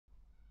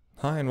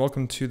Hi and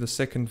welcome to the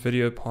second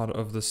video part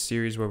of this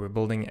series where we're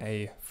building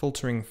a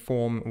filtering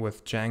form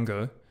with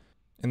Django.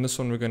 In this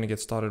one we're going to get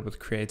started with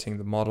creating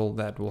the model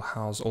that will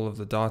house all of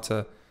the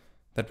data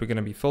that we're going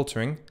to be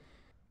filtering.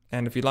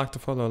 And if you'd like to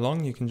follow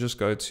along, you can just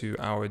go to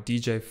our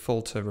DJ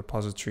filter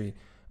repository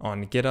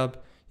on GitHub.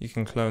 You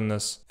can clone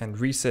this and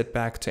reset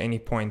back to any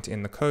point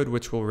in the code,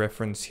 which we'll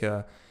reference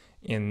here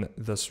in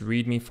this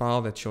README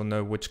file that you'll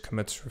know which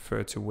commits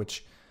refer to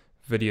which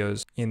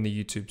videos in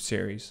the YouTube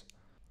series.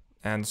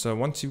 And so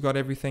once you've got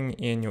everything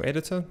in your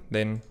editor,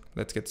 then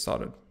let's get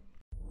started.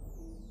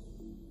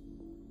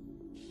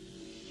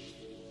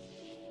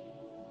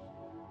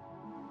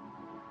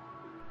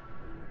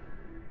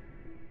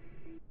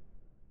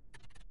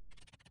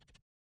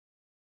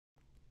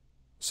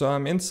 So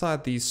I'm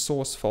inside the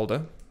source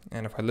folder,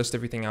 and if I list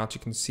everything out,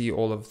 you can see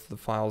all of the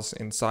files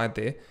inside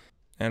there.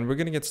 And we're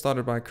going to get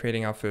started by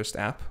creating our first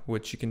app,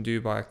 which you can do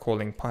by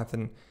calling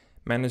python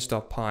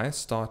manage.py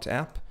start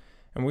app,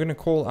 and we're going to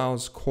call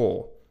ours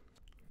core.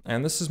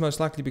 And this is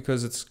most likely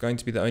because it's going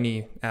to be the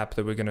only app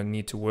that we're going to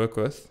need to work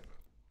with.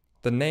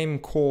 The name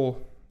core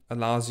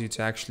allows you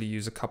to actually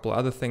use a couple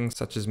other things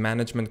such as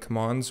management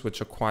commands, which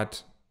are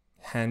quite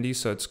handy.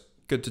 So it's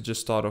good to just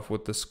start off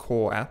with this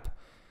core app.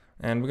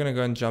 And we're going to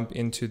go and jump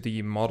into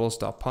the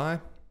models.py.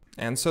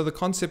 And so the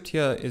concept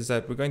here is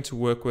that we're going to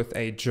work with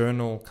a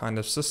journal kind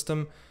of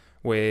system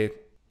where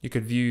you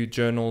could view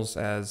journals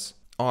as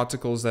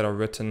articles that are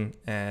written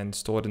and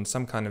stored in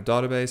some kind of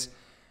database.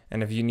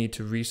 And if you need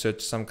to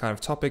research some kind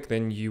of topic,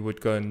 then you would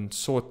go and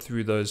sort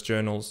through those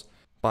journals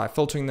by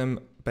filtering them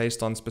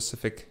based on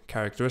specific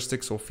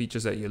characteristics or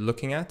features that you're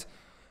looking at.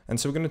 And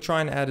so we're going to try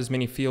and add as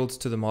many fields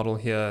to the model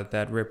here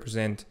that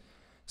represent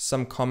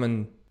some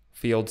common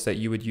fields that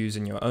you would use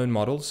in your own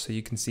models, so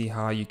you can see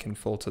how you can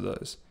filter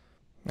those.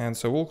 And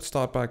so we'll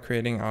start by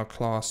creating our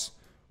class,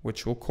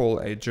 which we'll call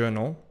a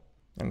journal,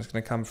 and it's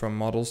going to come from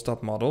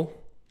models.model.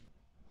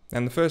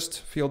 And the first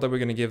field that we're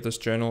going to give this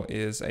journal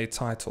is a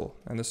title,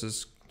 and this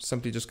is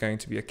simply just going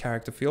to be a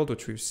character field,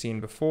 which we've seen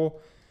before,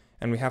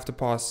 and we have to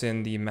pass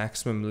in the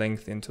maximum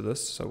length into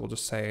this, so we'll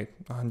just say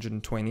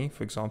 120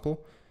 for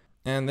example.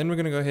 And then we're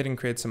going to go ahead and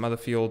create some other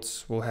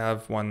fields. We'll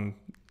have one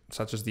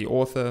such as the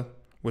author,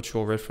 which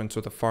will reference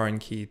with a foreign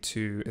key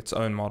to its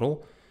own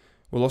model.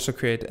 We'll also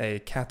create a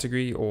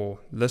category or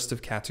list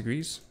of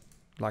categories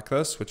like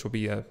this, which will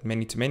be a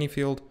many-to-many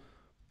field.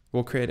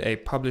 We'll create a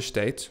publish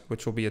date,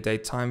 which will be a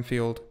date time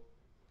field.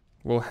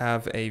 We'll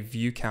have a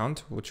view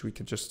count, which we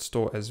could just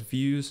store as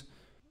views.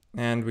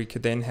 And we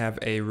could then have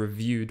a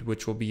reviewed,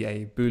 which will be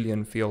a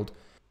Boolean field,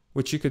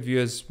 which you could view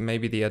as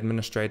maybe the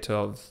administrator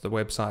of the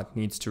website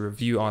needs to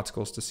review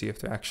articles to see if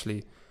they're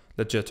actually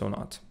legit or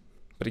not.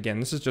 But again,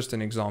 this is just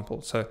an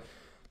example. So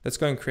let's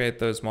go and create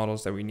those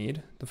models that we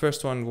need. The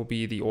first one will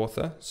be the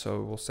author.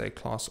 So we'll say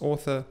class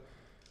author,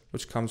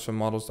 which comes from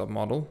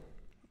models.model.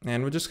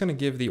 And we're just going to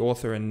give the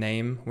author a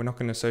name. We're not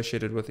going to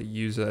associate it with a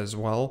user as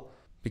well,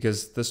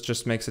 because this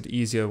just makes it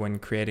easier when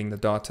creating the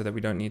data that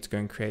we don't need to go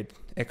and create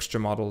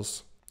extra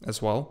models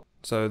as well.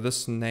 So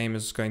this name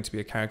is going to be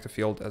a character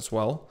field as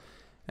well.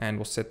 And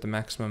we'll set the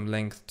maximum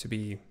length to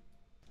be,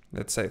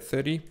 let's say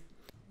 30.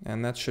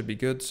 And that should be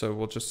good. So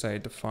we'll just say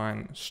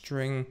define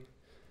string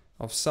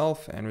of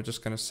self, and we're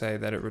just going to say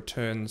that it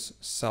returns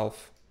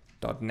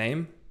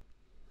self.name.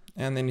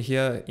 And then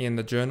here in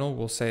the journal,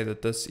 we'll say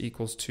that this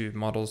equals to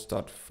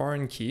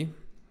models.foreign key.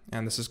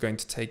 And this is going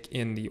to take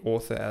in the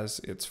author as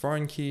its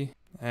foreign key.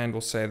 And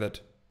we'll say that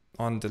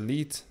on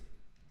delete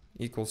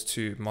equals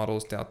to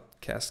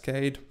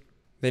models.cascade.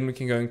 Then we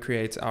can go and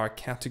create our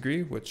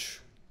category,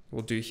 which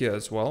we'll do here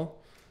as well.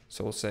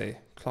 So we'll say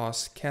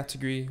class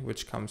category,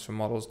 which comes from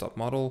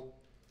models.model.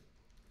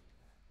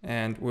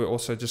 And we're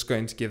also just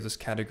going to give this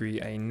category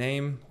a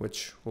name,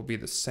 which will be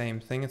the same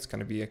thing. It's going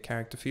to be a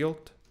character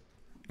field.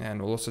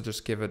 And we'll also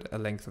just give it a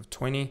length of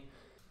 20.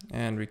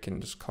 And we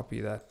can just copy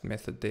that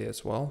method there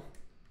as well.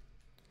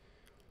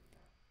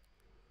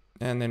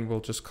 And then we'll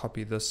just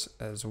copy this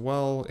as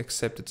well,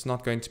 except it's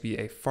not going to be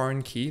a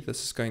foreign key.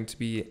 This is going to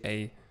be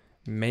a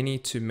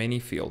many-to-many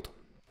field.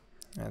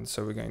 And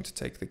so we're going to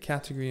take the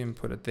category and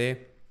put it there.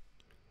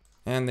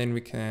 And then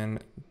we can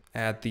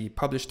add the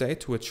publish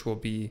date, which will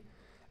be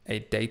a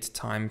date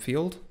time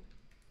field.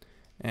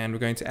 And we're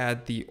going to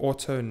add the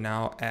auto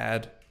now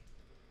add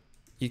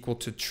equal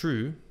to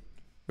true,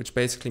 which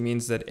basically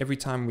means that every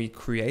time we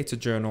create a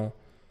journal,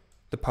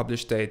 the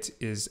publish date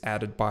is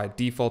added by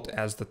default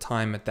as the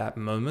time at that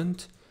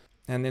moment.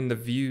 And then the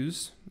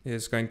views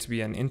is going to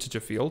be an integer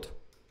field.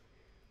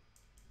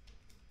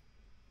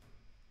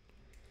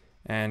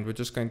 And we're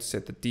just going to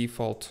set the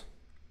default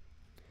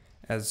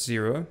as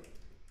 0.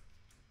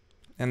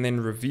 And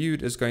then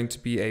reviewed is going to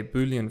be a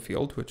Boolean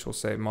field, which will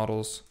say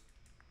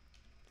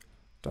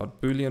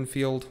models.boolean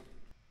field.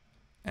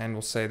 And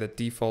we'll say that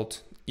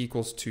default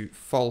equals to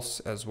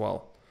false as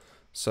well.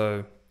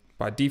 So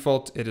by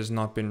default, it has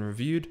not been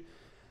reviewed.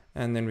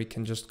 And then we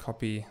can just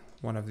copy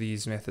one of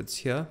these methods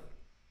here.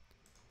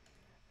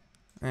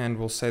 And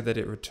we'll say that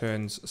it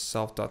returns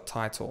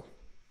self.title.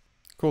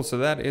 Cool, so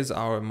that is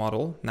our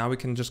model. Now we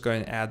can just go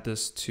and add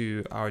this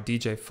to our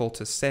DJ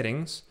filter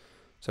settings.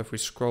 So if we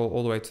scroll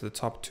all the way to the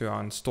top to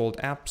our installed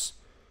apps,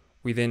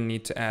 we then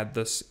need to add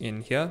this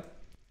in here.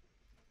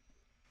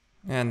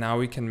 And now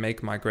we can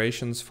make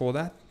migrations for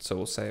that. So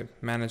we'll say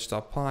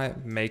manage.py,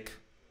 make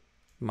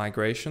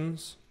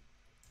migrations.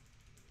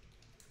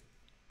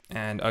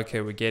 And okay,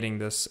 we're getting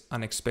this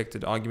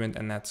unexpected argument,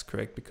 and that's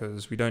correct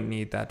because we don't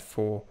need that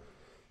for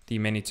the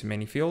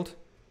many-to-many field.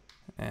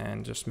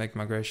 And just make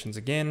migrations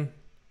again.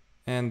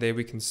 And there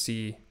we can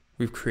see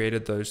we've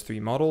created those 3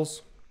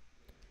 models.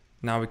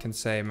 Now we can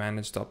say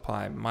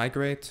manage.py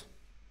migrate.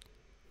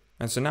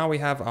 And so now we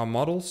have our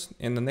models.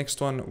 In the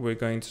next one, we're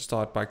going to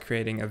start by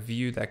creating a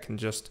view that can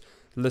just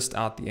list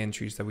out the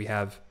entries that we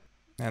have.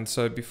 And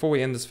so before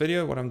we end this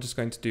video, what I'm just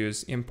going to do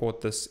is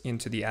import this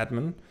into the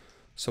admin.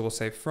 So we'll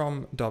say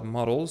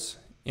from.models,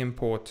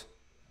 import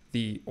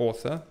the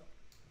author,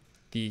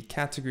 the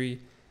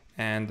category,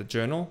 and the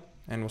journal.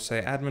 And we'll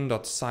say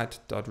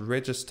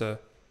admin.site.register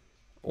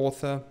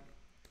author,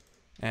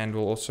 and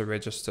we'll also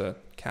register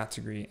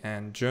category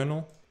and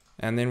journal.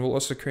 And then we'll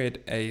also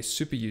create a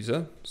super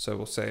user. So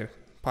we'll say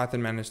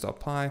python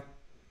manage.py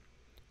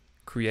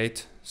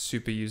create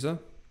super user,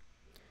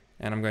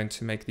 and I'm going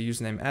to make the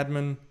username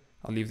admin.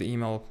 I'll leave the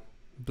email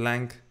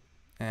blank,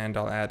 and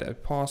I'll add a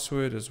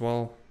password as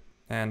well.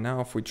 And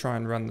now if we try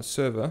and run the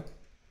server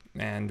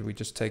and we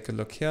just take a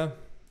look here,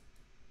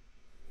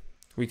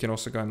 we can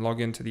also go and log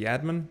into the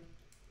admin.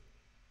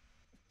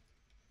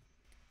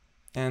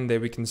 And there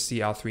we can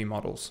see our 3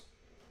 models.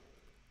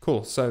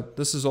 Cool, so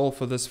this is all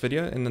for this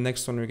video. In the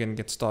next one, we're going to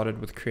get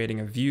started with creating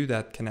a view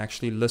that can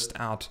actually list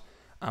out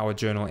our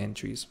journal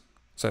entries.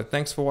 So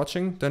thanks for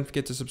watching. Don't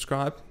forget to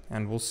subscribe,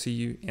 and we'll see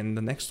you in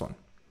the next one.